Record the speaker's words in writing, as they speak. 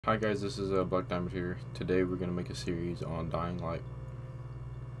Hi guys, this is Black Diamond here. Today we're going to make a series on Dying Light.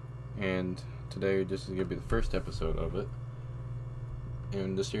 And today this is going to be the first episode of it.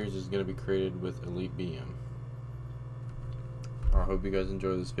 And the series is going to be created with EliteBM. I hope you guys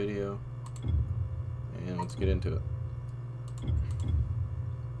enjoy this video. And let's get into it.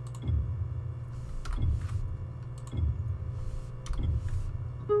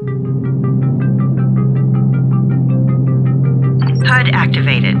 HUD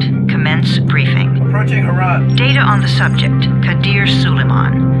activated. Commence briefing. Approaching Haran. Data on the subject, Kadir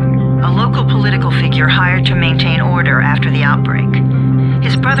Suleiman, a local political figure hired to maintain order after the outbreak.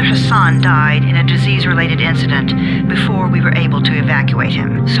 His brother Hassan died in a disease-related incident before we were able to evacuate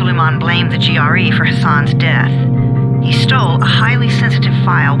him. Suleiman blamed the GRE for Hassan's death. He stole a highly sensitive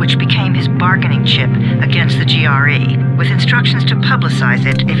file which became his bargaining chip against the GRE, with instructions to publicize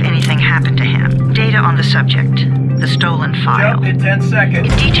it if anything happened to him. Data on the subject, the stolen file. Jump in 10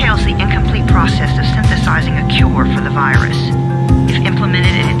 seconds. It details the incomplete process of synthesizing a cure for the virus. If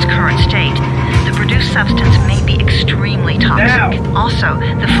implemented in its current state, the produced substance may be extremely toxic. Now. Also,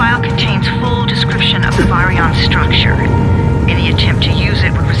 the file contains full description of the virion's structure. Any attempt to use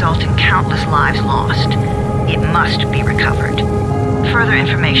it would result in countless lives lost. It must be recovered. Further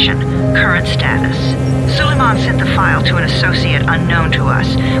information, current status. Suleiman sent the file to an associate unknown to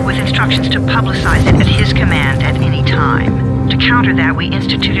us, with instructions to publicize it at his command at any time. To counter that, we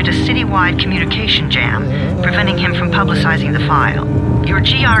instituted a citywide communication jam, preventing him from publicizing the file. Your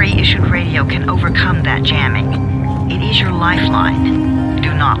GRE-issued radio can overcome that jamming. It is your lifeline.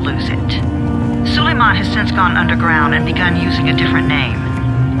 Do not lose it. Suleiman has since gone underground and begun using a different name.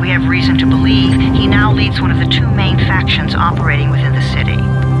 We have reason to believe he now leads one of the two main factions operating within the city.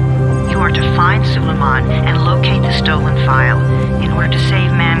 You are to find Suleiman and locate the stolen file in order to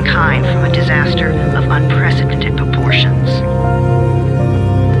save mankind from a disaster of unprecedented proportions.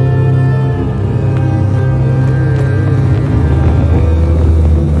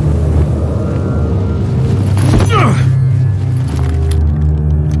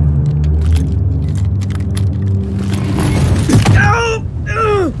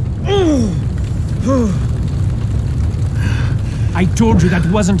 I told you that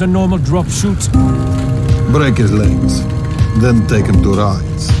wasn't a normal drop shoot. Break his legs, then take him to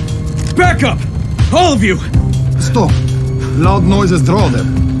rides. Back up! All of you! Stop! Loud noises draw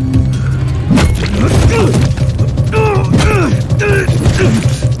them.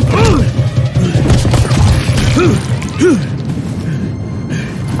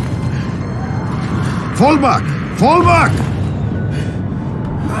 Fall back! Fall back!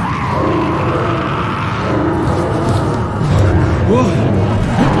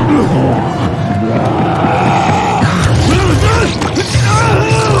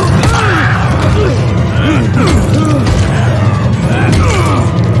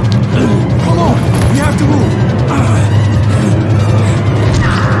 Come on, we have to move.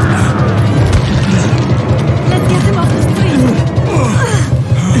 Let's get him off the street.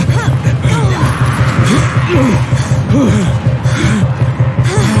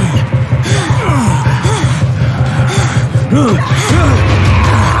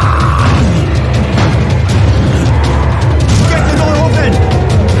 Get the door open!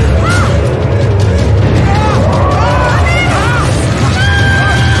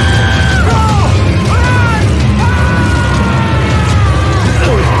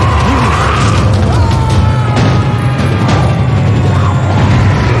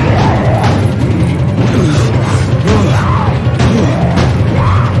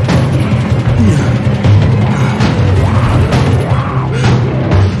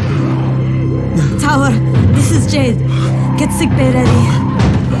 Tower, this is Jade. Get sick bay ready.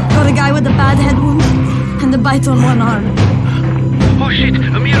 Got a guy with a bad head wound and a bite on one arm. Oh shit,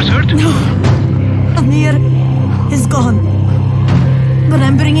 Amir's hurt? No, Amir is gone. But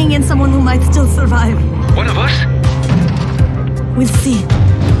I'm bringing in someone who might still survive. One of us? We'll see.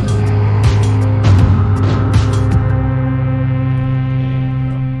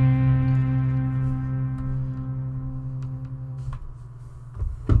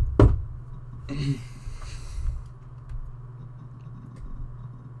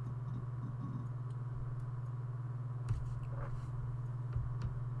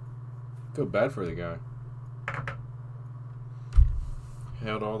 Feel bad for the guy.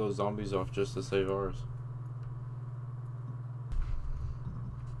 Held all those zombies off just to save ours.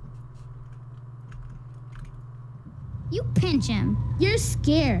 You pinch him. You're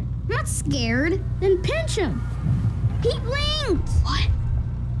scared. I'm not scared. Then pinch him. He blinked. What?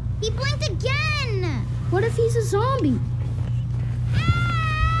 He blinked again. What if he's a zombie?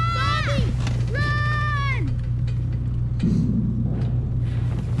 Ah! Zombie! Run!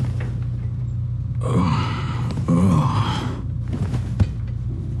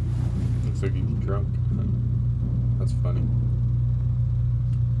 That's funny.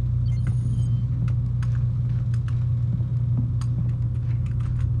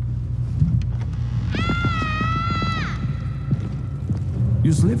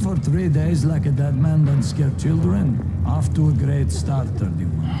 You sleep for 3 days like a dead man don't scare children. Off to a great start, 31.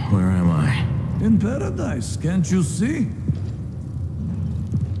 Where am I? In paradise, can't you see?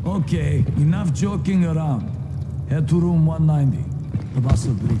 Okay, enough joking around. Head to room 190. The boss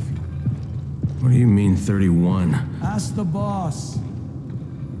will brief you. What do you mean, 31? Ask the boss. We're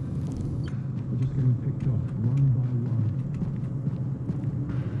just getting picked up one by one.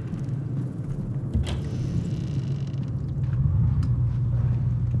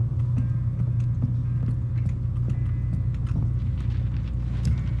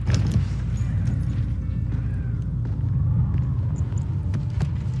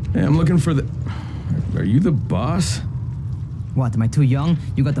 Hey, I'm looking for the... Are you the boss? What, am I too young?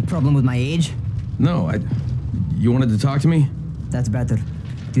 You got the problem with my age? No, You wanted to talk to me? That's better.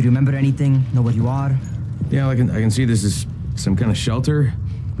 Do you remember anything? Know where you are? Yeah, I can see this is some kind of shelter.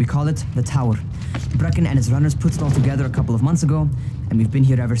 We call it the Tower. Brecken and his runners put it all together a couple of months ago, and we've been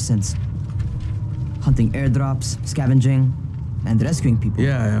here ever since. Hunting airdrops, scavenging, and rescuing people.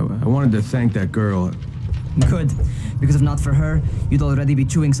 Yeah, I wanted to thank that girl. Good, because if not for her, you'd already be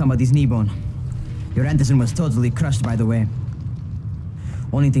chewing somebody's knee bone. Your Anderson was totally crushed, by the way.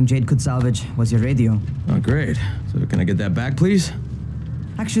 Only thing Jade could salvage was your radio. Oh, great. So can I get that back, please?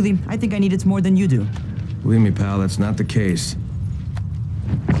 Actually, I think I need it more than you do. Believe me, pal, that's not the case.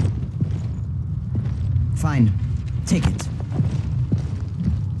 Fine. Take it.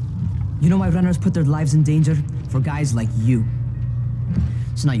 You know why runners put their lives in danger? For guys like you.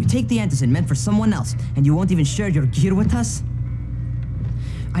 So now you take the Anderson meant for someone else, and you won't even share your gear with us?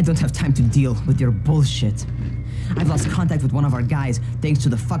 I don't have time to deal with your bullshit. I've lost contact with one of our guys thanks to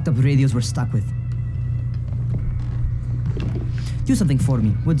the fucked up radios we're stuck with. Do something for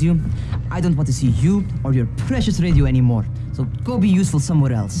me, would you? I don't want to see you or your precious radio anymore, so go be useful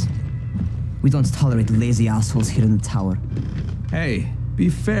somewhere else. We don't tolerate lazy assholes here in the tower. Hey, be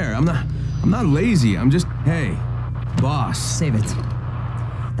fair. I'm not lazy. I'm just, hey, boss. Save it.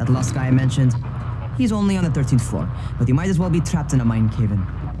 That last guy I mentioned, he's only on the 13th floor, but he might as well be trapped in a mine cave-in.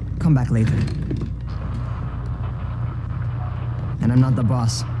 Come back later. And I'm not the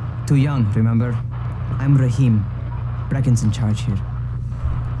boss. Too young, remember? I'm Rahim. Brecken's in charge here. Oh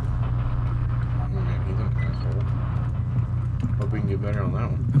man, he's an asshole. Hope we can get better on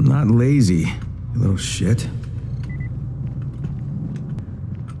that one. I'm not lazy, you little shit.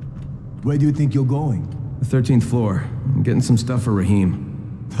 Where do you think you're going? The 13th floor. I'm getting some stuff for Rahim.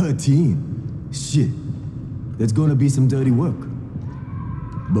 13? Shit. There's gonna be some dirty work.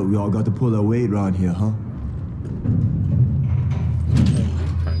 But we all got to pull our weight around here, huh?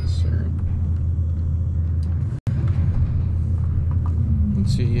 Kind of scary.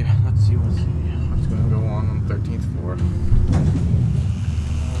 Let's see what's gonna go on the 13th floor.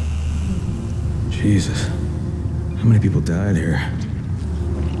 Jesus. How many people died here?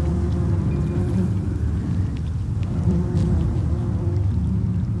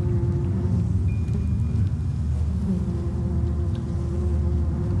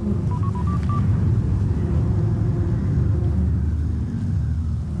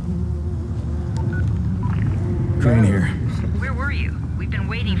 Crane here. Where were you? We've been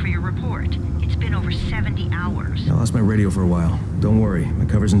waiting for your report. It's been over 70 hours. I lost my radio for a while. Don't worry, my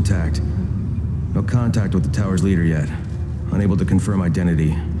cover's intact. No contact with the tower's leader yet. Unable to confirm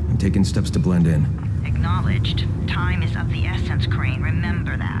identity. I'm taking steps to blend in. Acknowledged. Time is of the essence, Crane.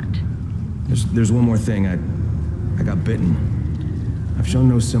 Remember that. There's one more thing. I got bitten. I've shown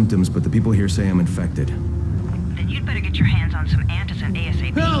no symptoms, but the people here say I'm infected. Then you'd better get your hands on some antizin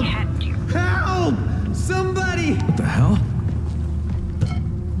ASAP. Help! Somebody! What the hell?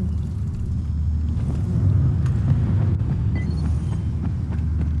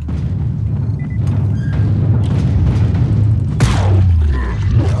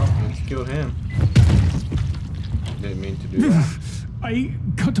 Let's kill him. Didn't mean to do that. I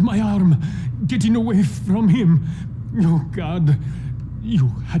cut my arm getting away from him. Oh, God. You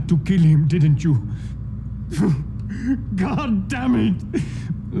had to kill him, didn't you? God damn it!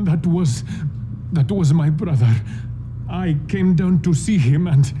 That was my brother. I came down to see him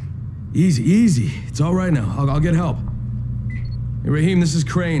and... Easy. It's all right now. I'll get help. Hey, Rahim, this is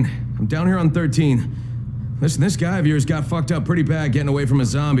Crane. I'm down here on 13. Listen, this guy of yours got fucked up pretty bad getting away from a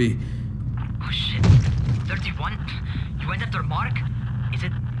zombie. Oh shit. 31? You went after Mark? Is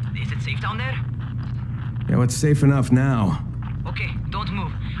it safe down there? Yeah, well, it's safe enough now. Okay, don't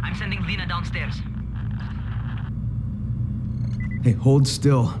move. I'm sending Lena downstairs. Hey, hold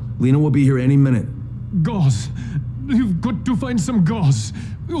still. Lena will be here any minute. Gauze, You've got to find some gauze.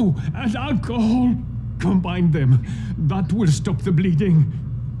 Oh, and alcohol. Combine them. That will stop the bleeding.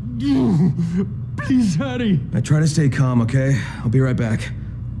 Please hurry. I try to stay calm, okay? I'll be right back.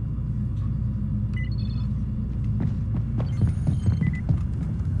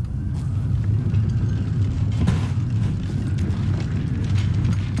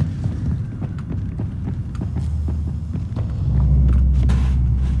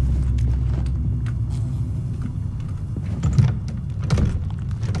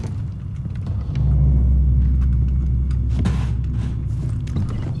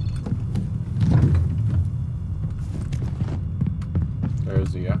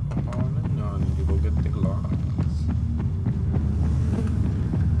 There's the alcohol in it. No, I need to go get the glass.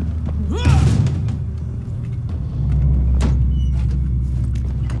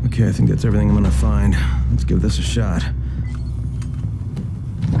 Okay, I think that's everything I'm gonna find. Let's give this a shot.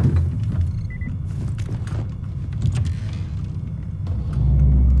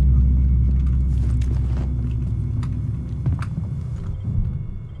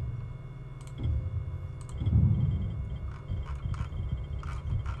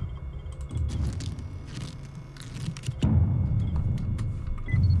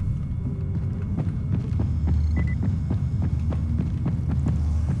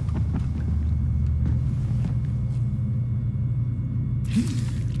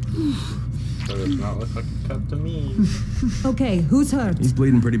 So it does not look like a cut to me. Okay, who's hurt? He's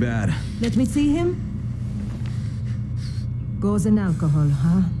bleeding pretty bad. Let me see him. Gauze and alcohol,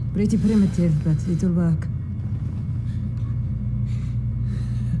 huh? Pretty primitive, but it'll work.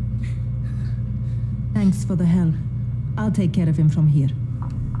 Thanks for the help. I'll take care of him from here.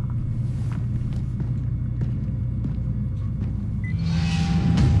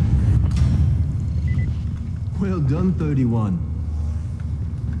 Well done, 31.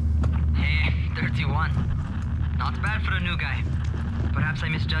 Hey, 31. Not bad for a new guy. Perhaps I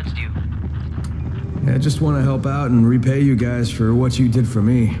misjudged you. Yeah, I just want to help out and repay you guys for what you did for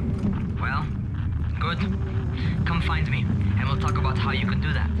me. Well, good. Come find me, and we'll talk about how you can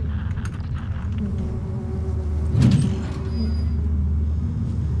do that.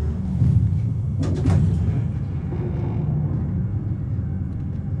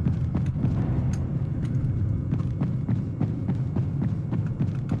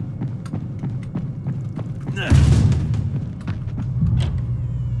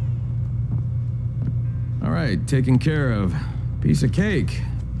 All right, taken care of. Piece of cake.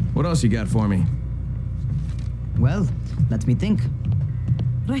 What else you got for me? Well, let me think.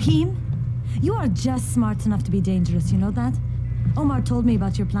 Rahim, you are just smart enough to be dangerous, you know that? Omar told me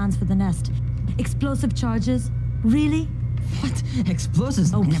about your plans for the nest. Explosive charges? Really? What?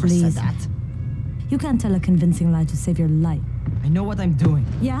 Explosives? Oh, I never please. said that. You can't tell a convincing lie to save your life. I know what I'm doing.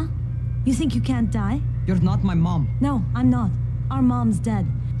 Yeah? You think you can't die? You're not my mom. No, I'm not. Our mom's dead.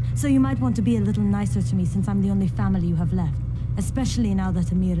 So you might want to be a little nicer to me since I'm the only family you have left. Especially now that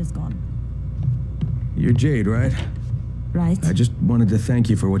Amir is gone. You're Jade, right? Right? I just wanted to thank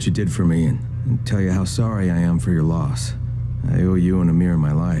you for what you did for me and tell you how sorry I am for your loss. I owe you and Amir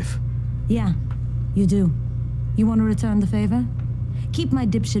my life. Yeah, you do. You want to return the favor? Keep my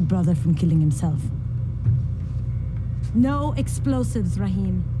dipshit brother from killing himself. No explosives,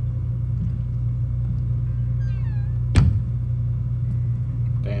 Rahim.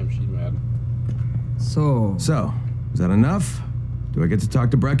 Damn, she's mad. So, is that enough? Do I get to talk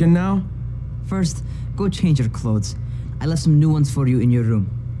to Brecken now? first, go change your clothes. I left some new ones for you in your room.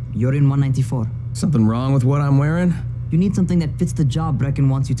 You're in 194. Something wrong with what I'm wearing? You need something that fits the job Brecken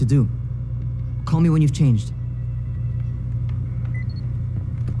wants you to do. Call me when you've changed.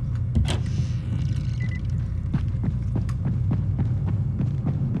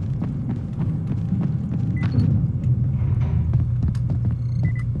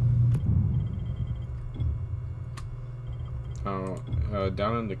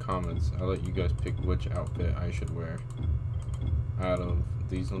 Down in the comments, I'll let you guys pick which outfit I should wear. Out of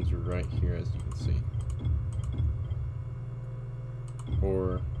these ones are right here, as you can see.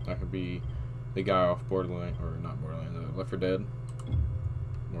 Or I could be the guy off Borderlands, or not Borderlands, Left 4 Dead.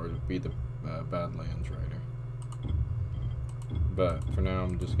 Or be the Badlands Rider. But for now,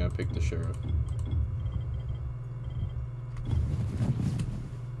 I'm just gonna pick the sheriff.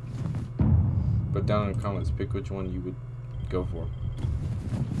 But down in the comments, pick which one you would go for.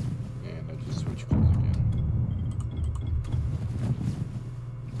 And I just switch clothes again.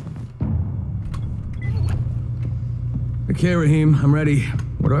 Okay, Rahim, I'm ready.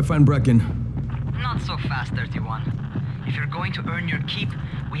 Where do I find Brecken? Not so fast, 31. If you're going to earn your keep,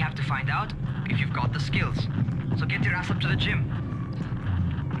 we have to find out if you've got the skills. So get your ass up to the gym.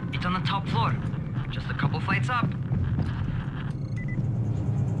 It's on the top floor. Just a couple flights up.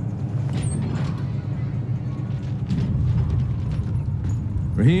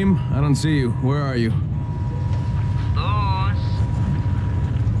 Raheem, I don't see you. Where are you?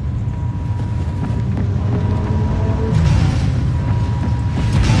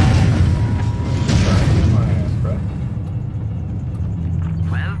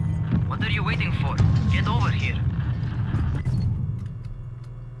 Well, what are you waiting for? Get over here.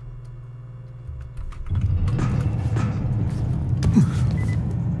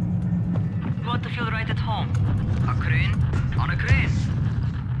 You want to feel right at home? A crane on a crane.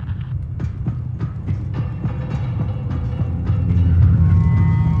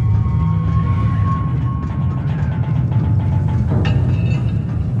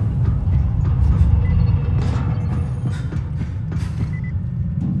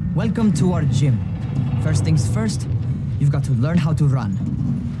 Welcome to our gym. First things first, you've got to learn how to run.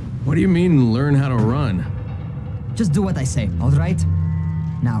 What do you mean, learn how to run? Just do what I say, all right?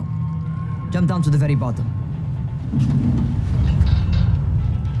 Now, jump down to the very bottom.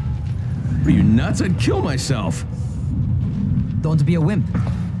 Are you nuts? I'd kill myself. Don't be a wimp.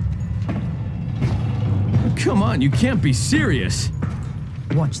 Come on, you can't be serious.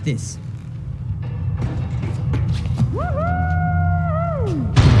 Watch this.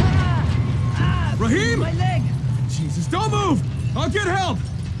 Raheem! My leg! Jesus, don't move! I'll get help!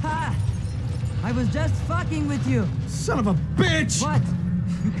 Ha! I was just fucking with you. Son of a bitch! What?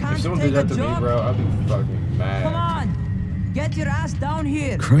 You can't If someone take did a that to me, joke? bro, I'd be fucking mad. Come on! Get your ass down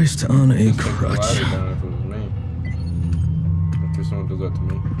here! Christ on a Take the crutch. ladder down if it was me. After someone does that to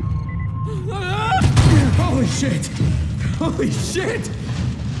me. Holy shit! Holy shit!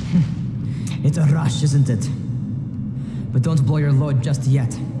 It's a rush, isn't it? But don't blow your load just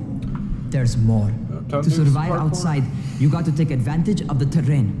yet. There's more. Time To do some survive parkour. outside, you got to take advantage of the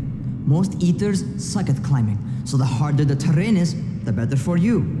terrain. Most eaters suck at climbing, so the harder the terrain is, the better for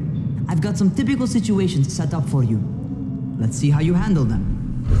you. I've got some typical situations set up for you. Let's see how you handle them.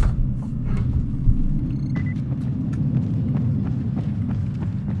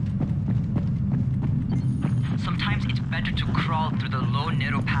 Sometimes it's better to crawl through the low,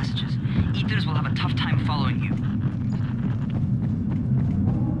 narrow passages. Eaters will have a tough time following you.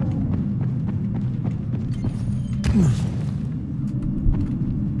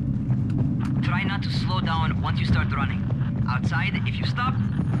 Try not to slow down once you start running. Outside, if you stop,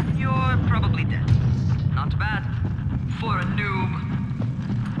 you're probably dead. Not bad for a noob.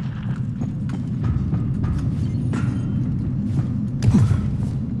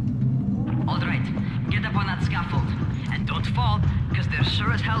 Alright, get up on that scaffold. And don't fall, because there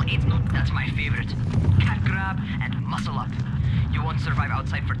sure as hell ain't no... That's my favorite. Cat grab and muscle up. You won't survive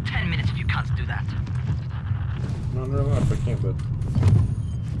outside for 10 minutes if you can't do that. Not in real life, I can't, but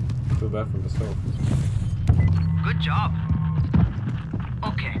I feel bad for myself. Good job.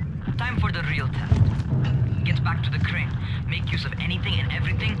 Okay, time for the real test. Get back to the crane. Make use of anything and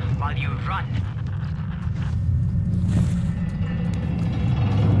everything while you run.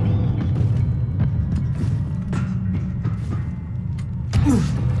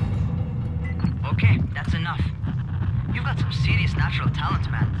 Okay, that's enough. You've got some serious natural talent,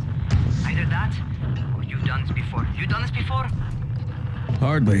 man. Either that, or you've done this before. You done this before?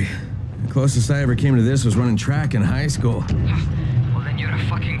 Hardly. The closest I ever came to this was running track in high school. Well, then you're a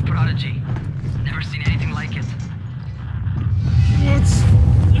fucking prodigy. Never seen anything like it. What's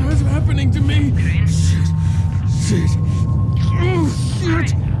happening to me? Crane? Shit. Oh,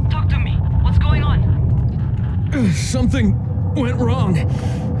 shit. Crane, talk to me. What's going on? Something went wrong.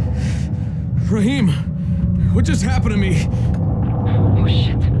 Raheem, what just happened to me? Oh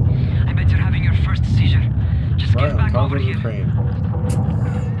shit. I bet you're having your first seizure. Just Right get on back top over of the here. crane.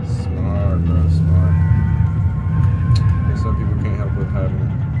 Smart, bro, smart. And some people can't help but having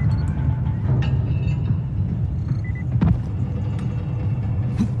it.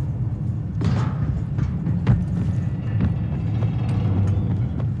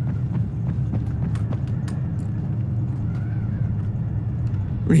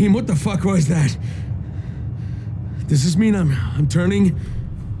 Raheem, what the fuck was that? Does this mean I'm turning?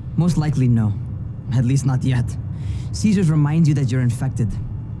 Most likely no. At least not yet. Seizures remind you that you're infected.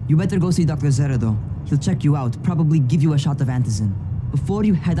 You better go see Dr. Zera though. He'll check you out, probably give you a shot of antizin. Before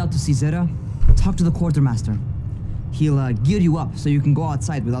you head out to see Zera, talk to the quartermaster. He'll gear you up so you can go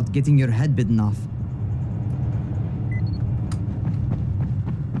outside without getting your head bitten off.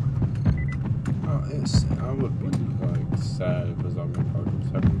 I would be like sad if a zombie apocalypse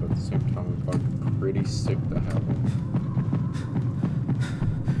happened, but at the same time, it'd probably be pretty sick to have it.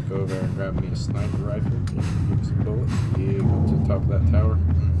 Go over there and grab me a sniper rifle, give me some bullets, yeah, go to the top of that tower,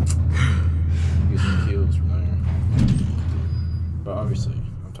 get some kills from there. But obviously,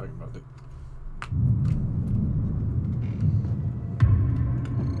 I'm talking about the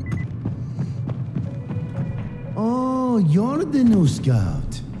So, you're the new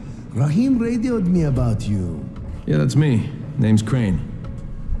scout. Rahim radioed me about you. Yeah, that's me. Name's Crane.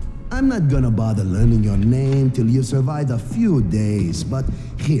 I'm not gonna bother learning your name till you survived a few days, but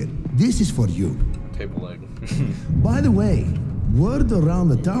here, this is for you. Table leg. By the way, word around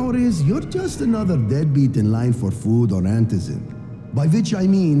the tower is you're just another deadbeat in line for food or antizin. By which I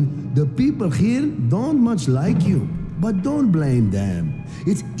mean, the people here don't much like you. But don't blame them.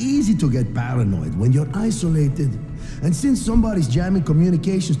 It's easy to get paranoid when you're isolated. And since somebody's jamming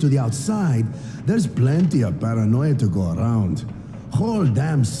communications to the outside, there's plenty of paranoia to go around. Whole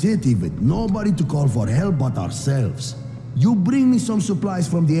damn city with nobody to call for help but ourselves. You bring me some supplies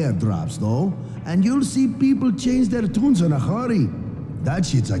from the airdrops, though, and you'll see people change their tunes in a hurry. That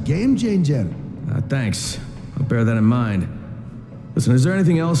shit's a game changer. Thanks. I'll bear that in mind. Listen, is there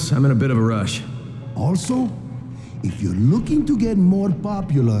anything else? I'm in a bit of a rush. Also, if you're looking to get more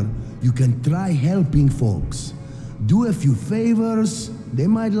popular, you can try helping folks. Do a few favors, they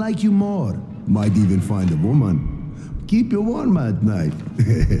might like you more. Might even find a woman. Keep you warm at night.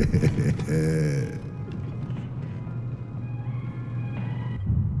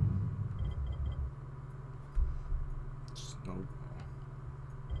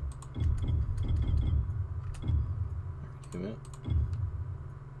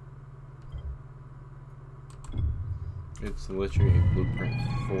 It's literally a blueprint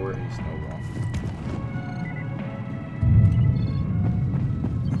for a snowball.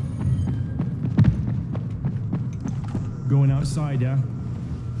 Going outside, yeah?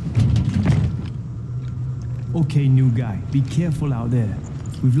 Okay, new guy. Be careful out there.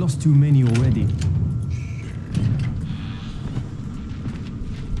 We've lost too many already.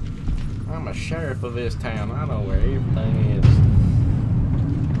 I'm a sheriff of this town. I know where everything is.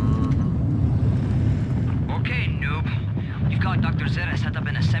 Okay, noob. You've got Dr. Zera set up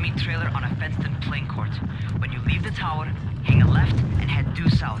in a semi-trailer on a fenced-in playing court. When you leave the tower, hang a left and head due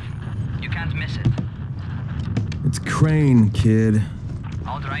south. You can't miss it. It's Crane, kid.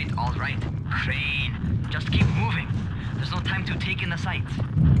 All right. Crane. Just keep moving. There's no time to take in the sights.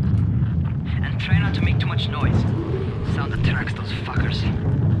 And try not to make too much noise. Sound attracts those fuckers.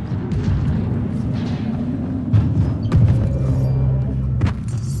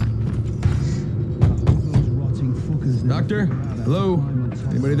 Doctor? Hello?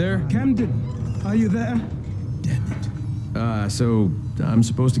 Anybody there? Camden, are you there? So I'm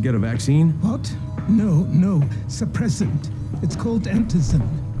supposed to get a vaccine? What? No. Suppressant. It's called antizin.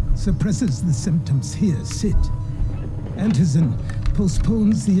 Suppresses the symptoms. Here, sit. Antizin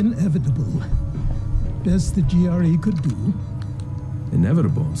postpones the inevitable. Best the GRE could do.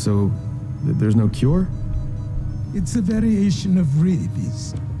 Inevitable? So there's no cure? It's a variation of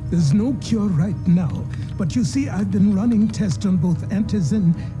rabies. There's no cure right now, but you see, I've been running tests on both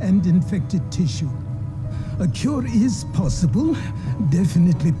antizin and infected tissue. A cure is possible,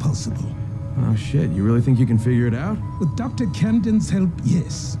 definitely possible. Oh shit, you really think you can figure it out? With Dr. Camden's help,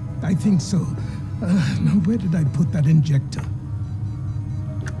 yes, I think so. Now where did I put that injector?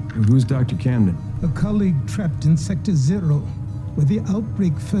 Who's Dr. Camden? A colleague trapped in Sector 0, where the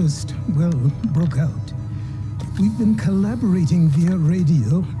outbreak first, broke out. We've been collaborating via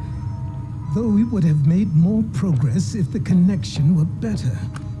radio, though we would have made more progress if the connection were better.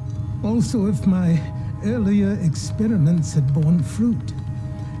 Also, if my earlier experiments had borne fruit.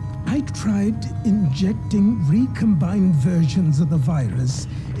 I tried injecting recombined versions of the virus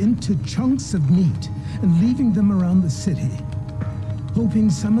into chunks of meat and leaving them around the city, hoping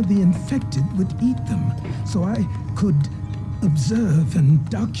some of the infected would eat them so I could observe and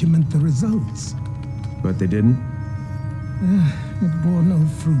document the results. But they didn't? It bore no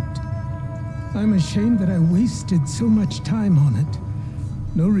fruit. I'm ashamed that I wasted so much time on it.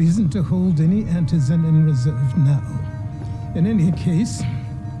 No reason to hold any antizin in reserve now. In any case,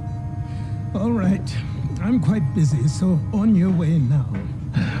 all right, I'm quite busy, so on your way now.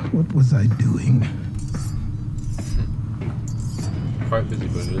 What was I doing? Quite busy,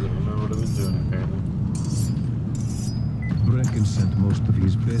 but he doesn't remember what he was doing, apparently. Brecken sent most of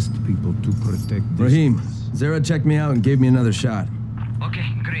his best people to protect this. Rahim, Zera checked me out and gave me another shot. Okay,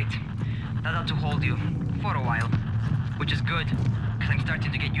 great. That ought to hold you. For a while. Which is good, because I'm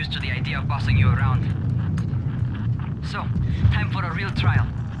starting to get used to the idea of bossing you around. So, time for a real trial.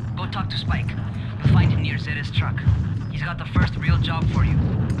 Go talk to Spike. You'll find him near Zera's truck. He's got the first real job for you.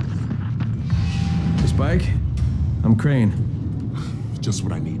 Hey, Spike? I'm Crane. Just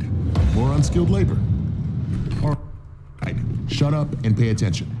what I need. More unskilled labor. All right, shut up and pay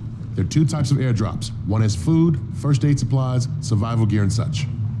attention. There are two types of airdrops. One has food, first aid supplies, survival gear, and such.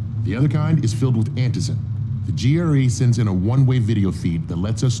 The other kind is filled with antizin. The GRE sends in a one-way video feed that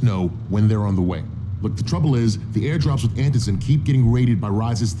lets us know when they're on the way. Look, the trouble is, the airdrops with Antizin keep getting raided by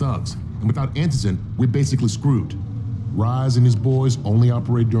Rise's thugs. And without Antizin, we're basically screwed. Rise and his boys only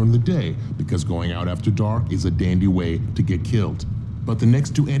operate during the day because going out after dark is a dandy way to get killed. But the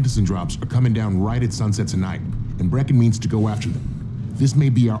next 2 Antizin drops are coming down right at sunset tonight, and Brecken means to go after them. This may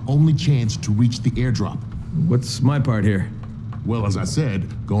be our only chance to reach the airdrop. What's my part here? Well, as I said,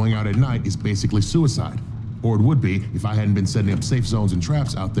 going out at night is basically suicide. Or it would be if I hadn't been setting up safe zones and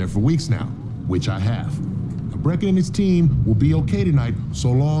traps out there for weeks now, which I have. Now, Brecken and his team will be okay tonight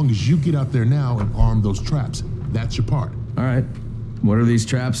so long as you get out there now and arm those traps. That's your part. All right. What are these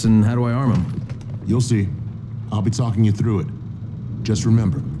traps and how do I arm them? You'll see. I'll be talking you through it. Just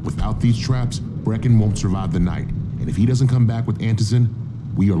remember, without these traps, Brecken won't survive the night. And if he doesn't come back with Antizin,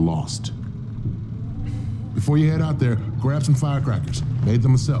 we are lost. Before you head out there, grab some firecrackers. Made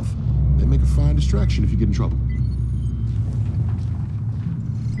them myself. They make a fine distraction if you get in trouble.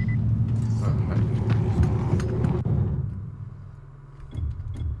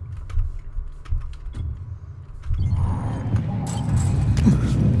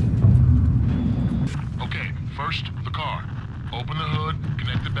 Okay, first, the car. Open the hood,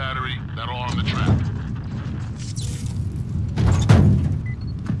 connect the battery, that'll arm the trap.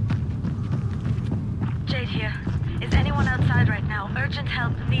 Jade here. Is anyone outside right now? Urgent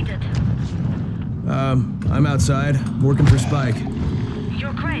help needed. I'm outside, working for Spike.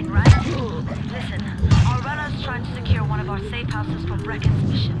 You're Crane, right? Listen, our runner's trying to secure one of our safe houses for Brecken's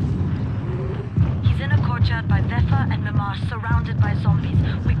mission. He's in a courtyard by Vefa and Mimar, surrounded by zombies.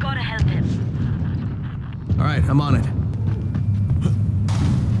 We gotta help him. All right, I'm on it.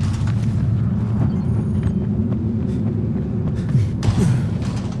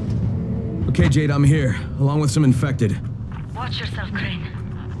 Okay, Jade, I'm here, along with some infected. Watch yourself, Crane.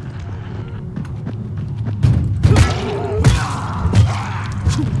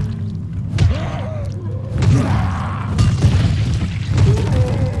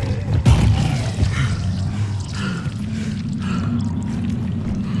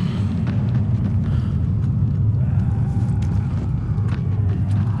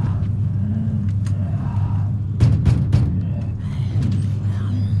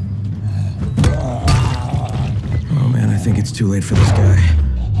 I think it's too late for this guy.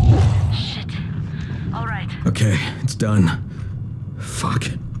 Shit. All right. Okay, it's done. Fuck.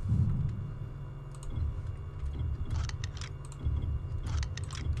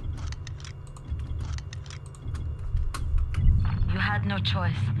 You had no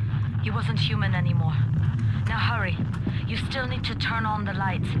choice. He wasn't human anymore. Now hurry. You still need to turn on the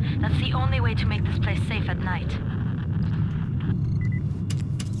lights. That's the only way to make this place safe at night.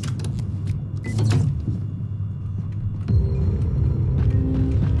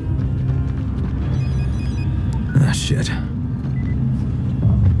 Ah, shit.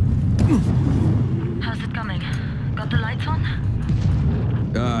 How's it coming? Got the lights on?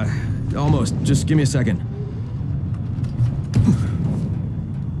 Almost. Just give me a second.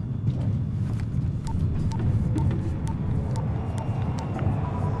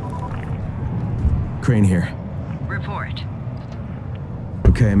 Crane here. Report.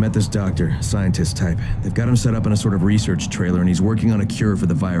 Okay, I met this doctor, scientist type. They've got him set up in a sort of research trailer and he's working on a cure for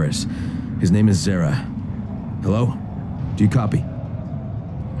the virus. His name is Zera. Hello? Do you copy?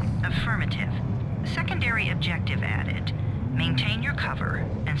 Affirmative. Secondary objective added. Maintain your cover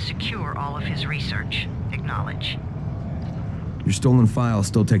and secure all of his research. Acknowledge. Your stolen file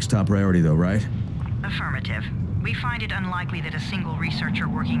still takes top priority though, right? Affirmative. We find it unlikely that a single researcher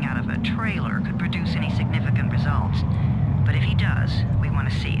working out of a trailer could produce any significant results. But if he does, we want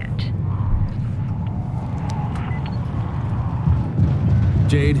to see it.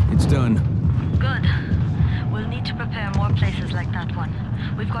 Jade, it's done. Good. We'll need to prepare more places like that one.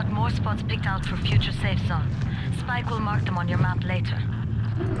 We've got more spots picked out for future safe zones. Spike will mark them on your map later.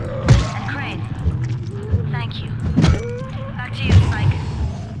 And Crane, thank you. Back to you, Spike.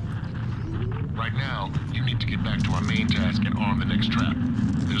 Right now, you need to get back to our main task and arm the next trap.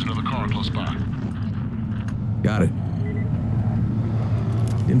 There's another car close by. Got it.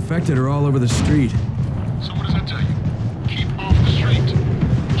 The infected are all over the street. So what does that tell you? Keep off the street.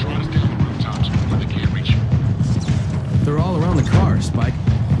 Try to stay on the rooftops where they can't reach you. They're all around the car, Spike.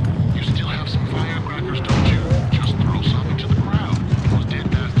 You still have some firecrackers, don't you? Just throw some into the crowd. Those dead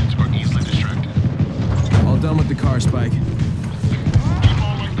bastards are easily distracted. All done with the car, Spike. Keep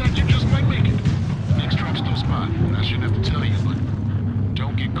on like that, you just might make it. Next trap's close by, and I shouldn't have to tell you, but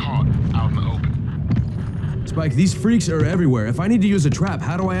don't get caught out in the open. Spike, these freaks are everywhere. If I need to use a trap,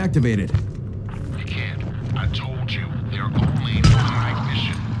 how do I activate it? You can't. I told you, they're only on a night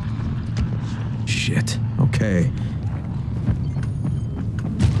mission. Shit. Okay.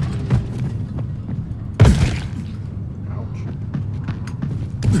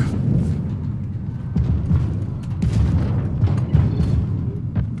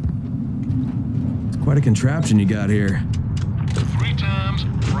 of contraption you got here. 3 times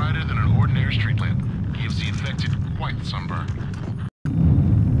brighter than an ordinary street lamp. Gives the infected quite the sunburn.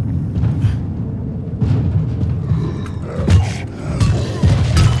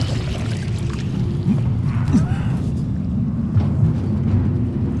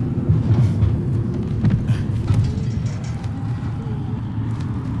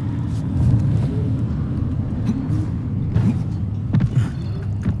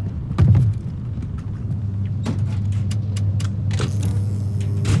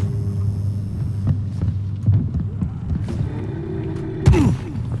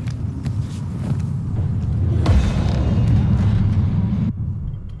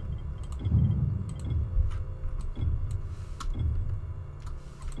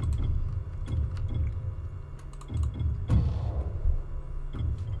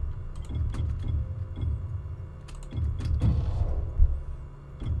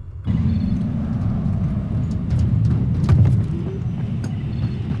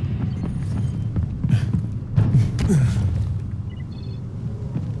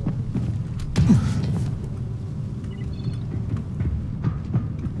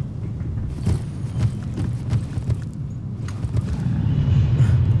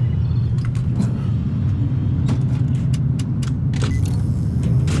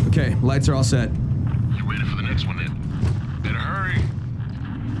 Okay, lights are all set. You ready for the next one then? Better hurry.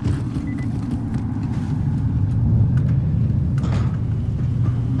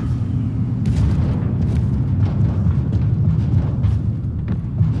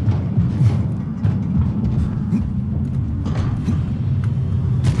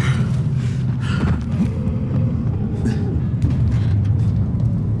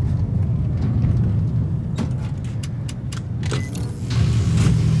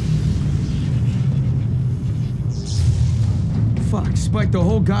 Fuck, Spike, the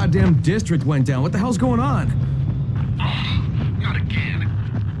whole goddamn district went down. What the hell's going on? Not again.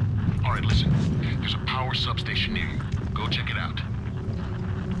 All right, listen. There's a power substation near you. Go check it out.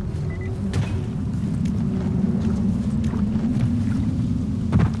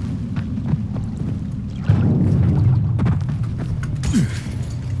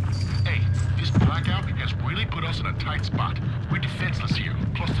 Hey, this blackout has really put us in a tight spot. We're defenseless here,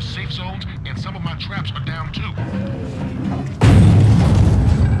 close to safe zones, and some of my traps are down too.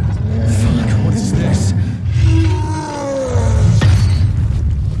 Fuck, what is this?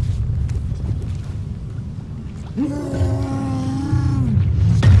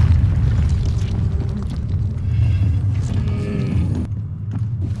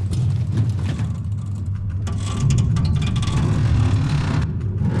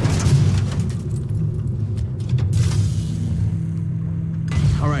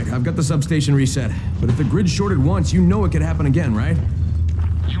 All right, I've got the substation reset, but if the grid shorted once, you know it could happen again, right?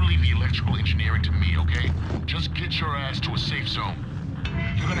 You leave the electrical engineering to me, okay? Just get your ass to a safe zone.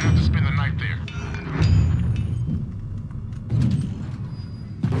 You're gonna have to spend the night there.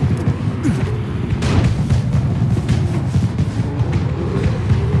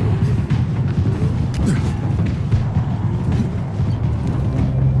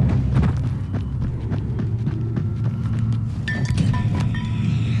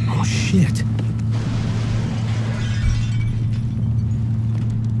 Oh, shit.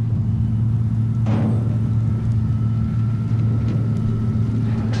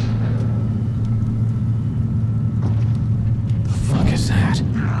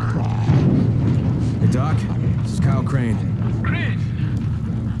 Crane. Crane?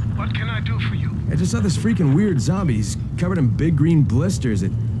 What can I do for you? I just saw this freaking weird zombie. He's covered in big green blisters.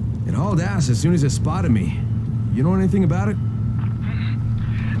 It hauled ass as soon as it spotted me. You know anything about it?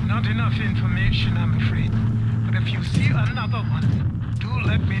 Not enough information, I'm afraid. But if you see another one, do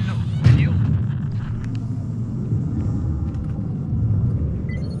let me know, will you?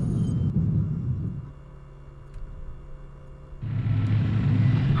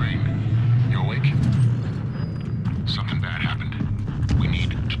 Crane, you awake? Something bad happened. We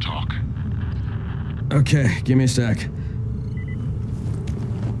need to talk. Okay, give me a sec.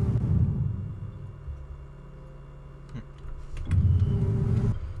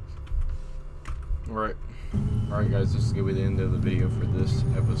 Alright guys, this is going to be the end of the video for this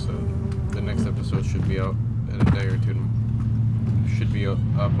episode. The next episode should be out in a day or two. Should be up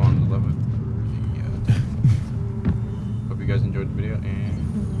on the 11th or the 10th. Hope you guys enjoyed the video,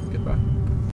 and goodbye.